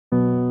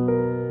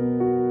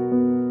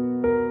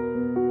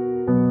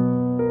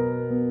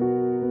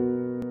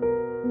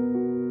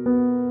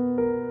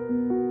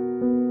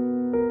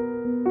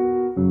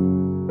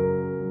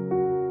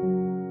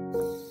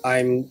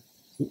I'm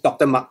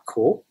Dr. Mark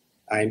Koh.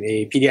 I'm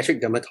a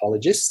pediatric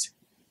dermatologist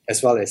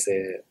as well as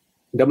a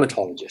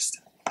dermatologist.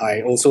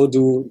 I also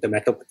do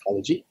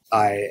dermatopathology.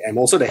 I am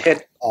also the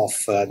head of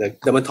the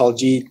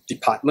dermatology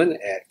department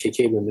at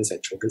KK Women's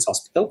and Children's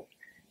Hospital.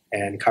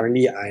 And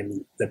currently,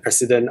 I'm the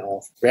president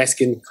of Rare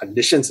Skin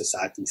Condition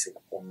Society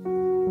Singapore.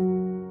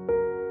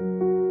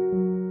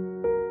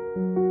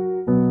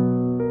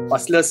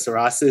 Pustular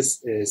psoriasis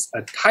is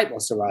a type of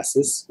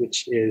psoriasis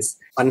which is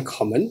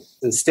uncommon.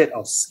 Instead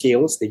of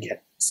scales, they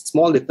get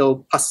small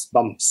little pus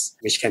bumps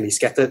which can be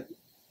scattered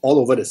all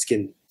over the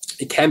skin.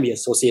 It can be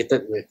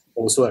associated with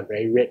also a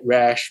very red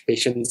rash.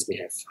 Patients may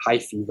have high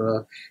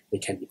fever, they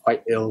can be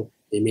quite ill,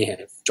 they may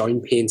have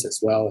joint pains as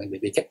well, and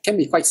they can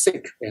be quite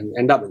sick and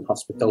end up in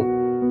hospital.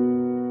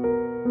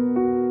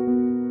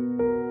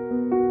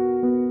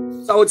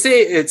 So I would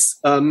say it's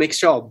a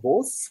mixture of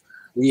both.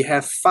 We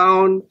have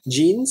found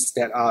genes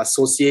that are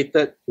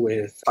associated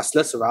with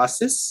pustular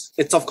psoriasis.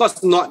 It's of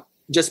course not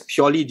just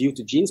purely due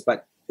to genes,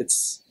 but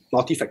it's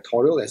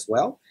multifactorial as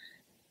well.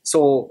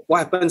 So what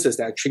happens is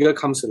that a trigger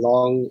comes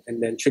along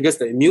and then triggers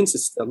the immune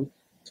system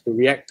to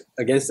react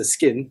against the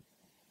skin,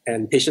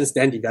 and patients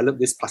then develop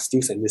this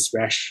pustules and this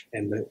rash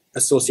and the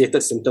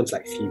associated symptoms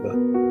like fever.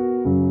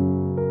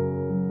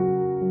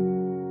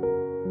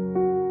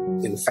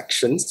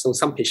 Infections. So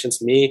some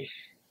patients may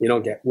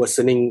get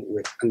worsening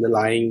with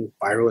underlying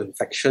viral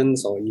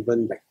infections or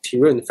even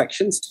bacterial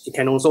infections. It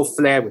can also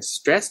flare with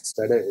stress,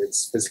 whether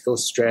it's physical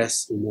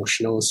stress,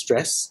 emotional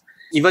stress.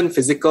 Even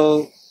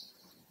physical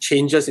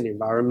changes in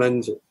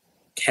environment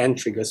can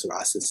trigger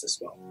psoriasis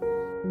as well.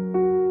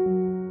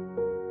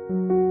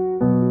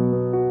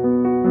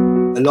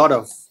 A lot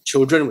of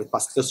children with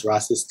pustular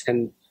psoriasis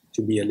tend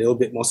to be a little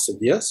bit more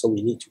severe, so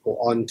we need to go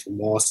on to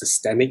more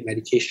systemic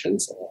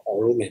medications or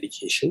oral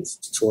medications.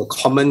 So a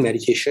common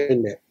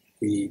medication that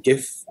we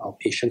give our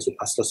patients with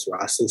pustular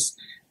psoriasis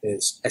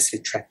is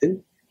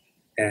acitretin,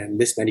 and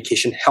this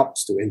medication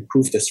helps to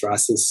improve the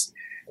psoriasis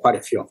quite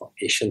a few of our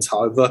patients.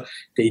 However,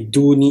 they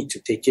do need to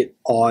take it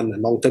on a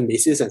long-term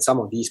basis, and some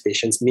of these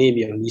patients may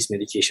be on these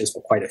medications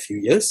for quite a few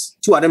years.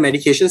 Two other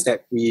medications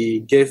that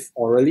we give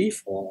orally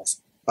for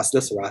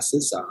pustular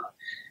psoriasis are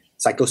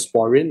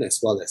cyclosporin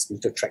as well as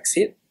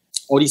methotrexate.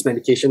 All these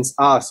medications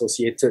are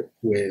associated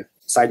with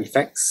side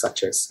effects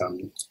such as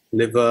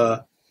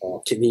liver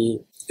or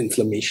kidney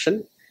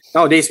inflammation.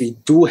 Nowadays, we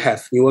do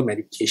have newer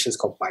medications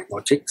called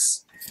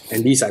biologics,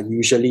 and these are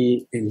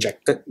usually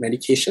injected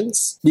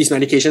medications. These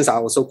medications are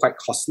also quite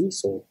costly,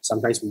 so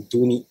sometimes we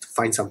do need to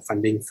find some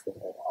funding for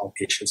our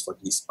patients for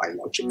these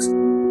biologics.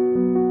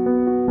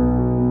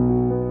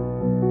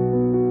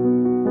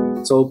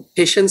 So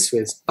patients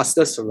with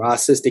pustular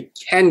psoriasis, they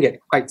can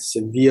get quite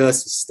severe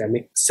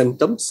systemic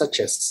symptoms such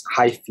as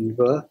high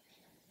fever,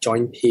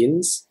 joint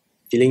pains,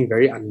 feeling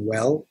very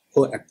unwell,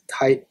 poor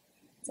appetite,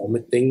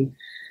 vomiting.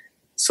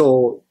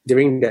 So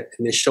during that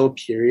initial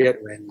period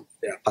when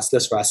the pustular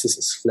psoriasis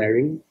is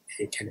flaring,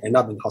 they can end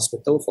up in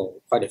hospital for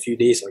quite a few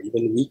days or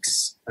even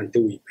weeks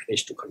until we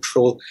manage to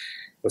control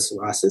the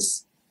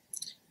psoriasis.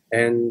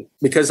 And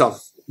because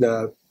of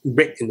the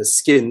break in the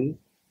skin,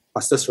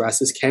 pustular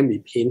psoriasis can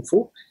be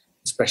painful,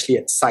 especially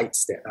at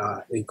sites that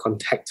are in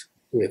contact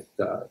with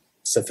the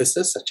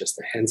surfaces such as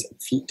the hands and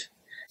feet.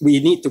 We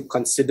need to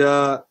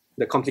consider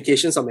the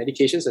complications of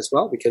medications as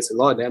well, because a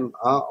lot of them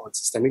are on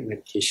systemic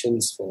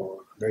medications for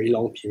very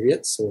long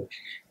periods. So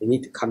they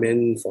need to come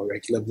in for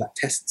regular blood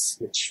tests,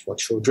 which for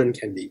children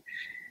can be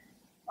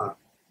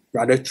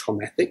rather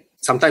traumatic.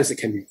 Sometimes it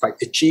can be quite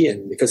itchy,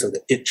 and because of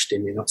the itch, they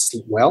may not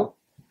sleep well,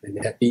 and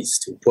that leads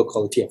to poor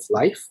quality of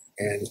life.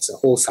 And it's a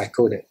whole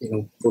cycle that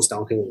goes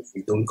downhill if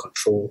we don't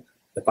control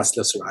the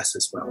pustular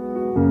psoriasis well.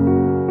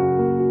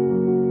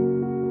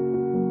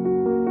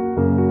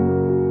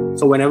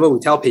 So whenever we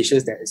tell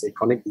patients that it's a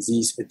chronic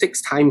disease, it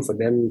takes time for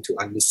them to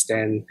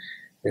understand,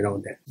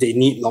 that they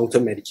need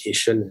long-term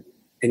medication.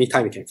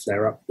 Anytime it can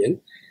flare up again.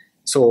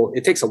 So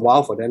it takes a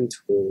while for them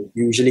to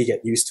usually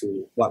get used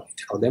to what we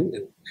tell them.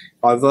 And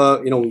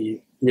however,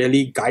 we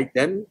really guide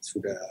them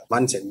through the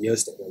months and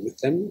years that we're with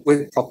them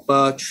with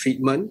proper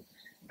treatment.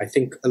 I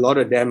think a lot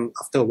of them,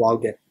 after a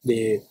while,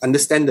 they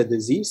understand the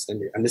disease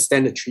and they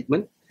understand the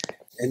treatment.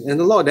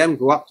 And a lot of them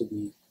grow up to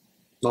be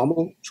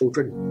normal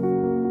children.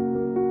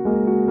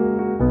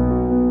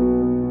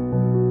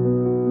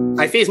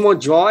 I face more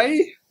joy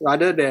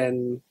rather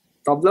than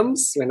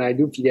problems when I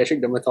do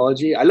pediatric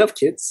dermatology. I love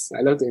kids.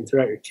 I love to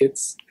interact with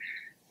kids.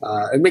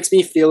 It makes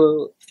me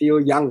feel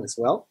young as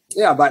well.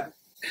 Yeah, but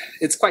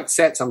it's quite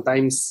sad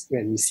sometimes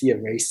when you see a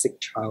very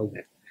sick child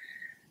that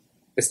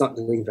is not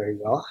doing very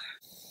well.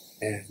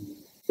 And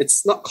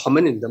it's not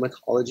common in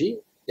dermatology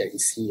that you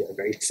see a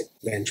very sick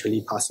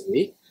eventually pass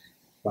away.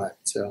 But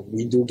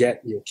we do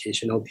get the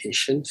occasional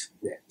patient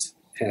that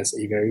has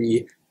a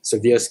very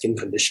severe skin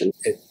condition.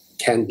 It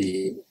can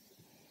be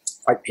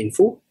quite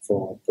painful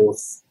for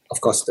both,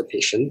 of course, the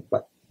patient,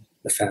 but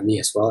the family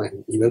as well,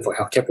 and even for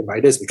healthcare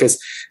providers,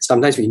 because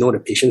sometimes we know the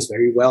patients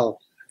very well,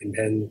 and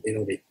then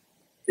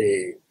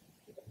they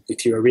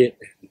deteriorate.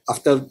 And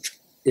after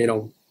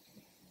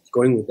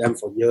going with them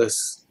for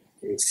years,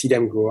 You see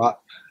them grow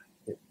up,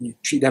 you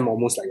treat them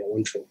almost like your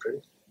own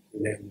children.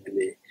 And then when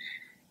they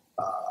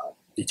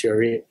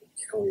deteriorate,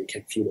 you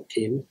can feel the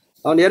pain.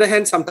 On the other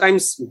hand,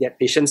 sometimes we get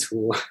patients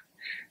who,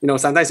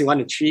 sometimes you want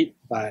to treat,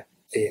 but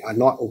they are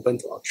not open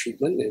to our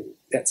treatment. And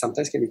that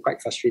sometimes can be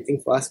quite frustrating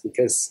for us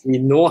because we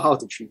know how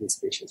to treat these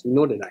patients. We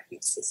know the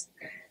diagnosis.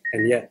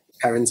 And yet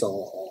parents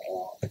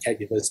or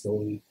caregivers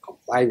don't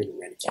comply with the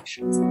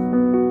medications.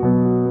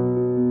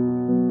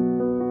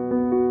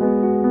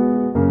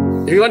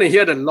 If you want to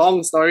hear the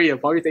long story, it'll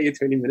probably take you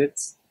 20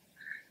 minutes.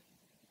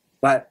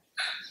 But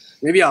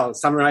maybe I'll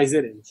summarize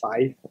it in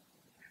 5.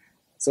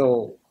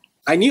 So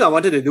I knew I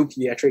wanted to do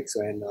pediatrics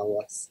when I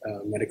was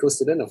a medical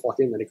student, a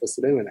 4th-year medical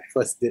student, when I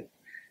first did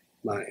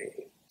my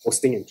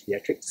posting in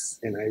pediatrics.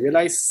 And I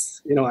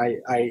realized,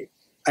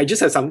 I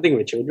just had something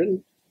with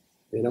children.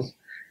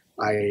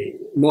 I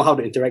know how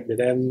to interact with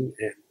them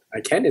and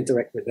I can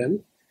interact with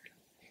them.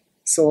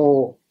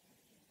 So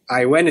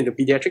I went into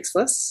pediatrics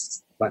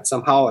first, but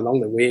somehow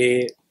along the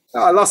way,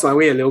 I lost my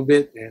way a little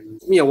bit and it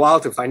took me a while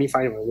to finally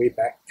find my way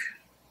back.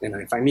 And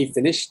I finally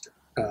finished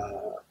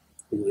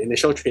the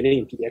initial training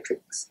in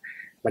pediatrics.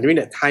 But during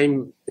that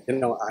time,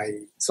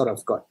 I sort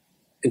of got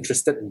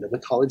interested in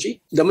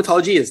dermatology.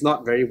 Dermatology is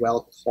not very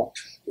well taught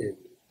in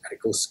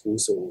medical school,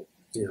 so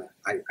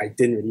I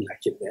didn't really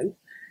like it then.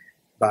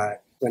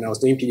 But when I was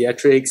doing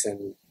pediatrics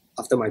and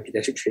after my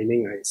pediatric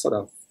training, I sort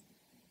of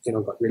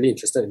got really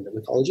interested in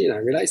dermatology, and I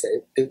realized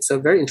that it's a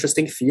very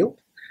interesting field.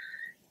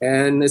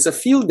 And it's a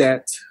field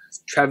that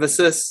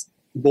traverses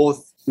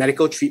both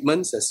medical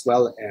treatments as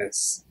well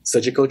as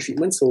surgical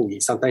treatments. So we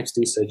sometimes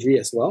do surgery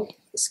as well,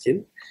 the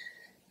skin.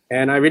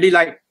 And I really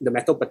like the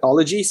metal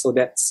pathology. So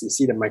you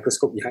see the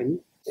microscope behind me.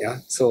 Yeah.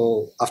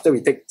 So after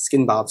we take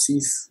skin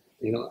biopsies,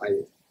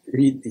 I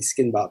read the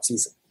skin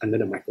biopsies under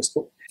the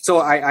microscope. So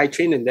I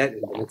trained in that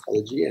in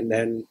dermatology. And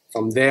then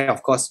from there,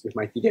 of course, with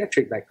my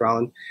pediatric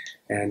background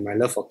and my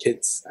love for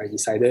kids, I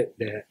decided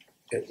that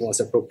it was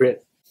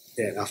appropriate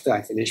that after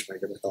I finished my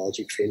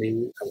dermatology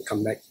training, I would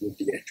come back to do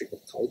pediatric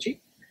dermatology.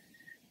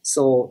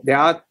 So there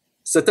are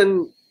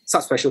certain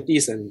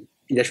subspecialties in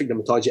pediatric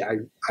dermatology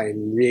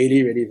I'm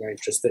really, really very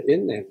interested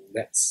in, and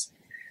that's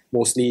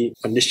mostly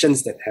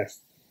conditions that have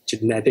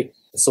genetic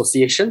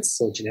associations,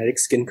 so genetic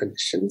skin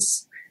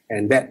conditions,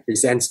 and that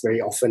presents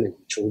very often in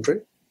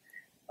children.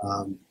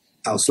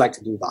 I also like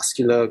to do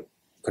vascular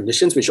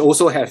conditions, which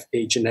also have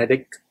a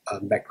genetic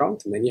background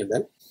to many of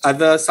them.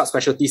 Other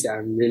subspecialties that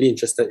I'm really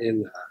interested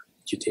in are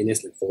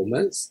cutaneous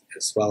lymphomas,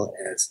 as well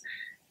as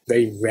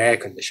very rare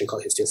condition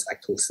called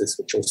histiocytosis,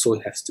 which also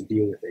has to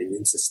deal with the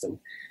immune system.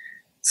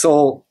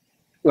 So,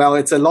 well,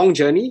 it's a long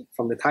journey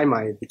from the time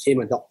I became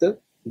a doctor,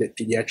 did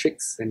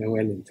pediatrics, and then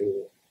went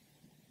into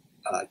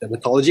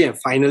dermatology, and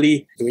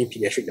finally doing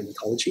pediatric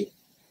dermatology.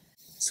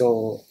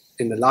 So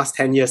in the last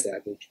 10 years that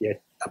I've been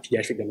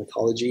pediatric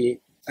dermatology,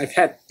 I've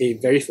had a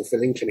very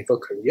fulfilling clinical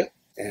career.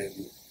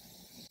 And,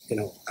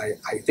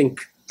 I think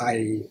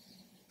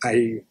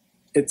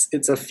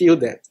it's a field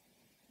that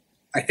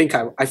I think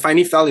I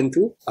finally fell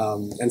into.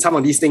 And some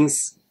of these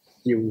things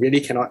you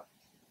really cannot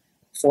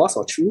force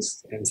or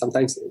choose. And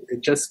sometimes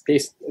it just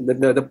pays,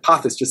 the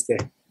path is just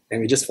there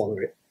and we just follow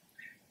it.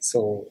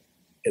 So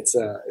it's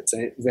a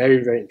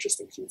very, very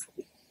interesting field for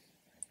me.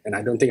 And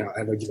I don't think I'll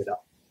ever give it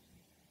up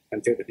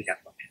until the day I'm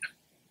not here.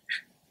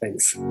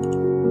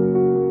 Thanks.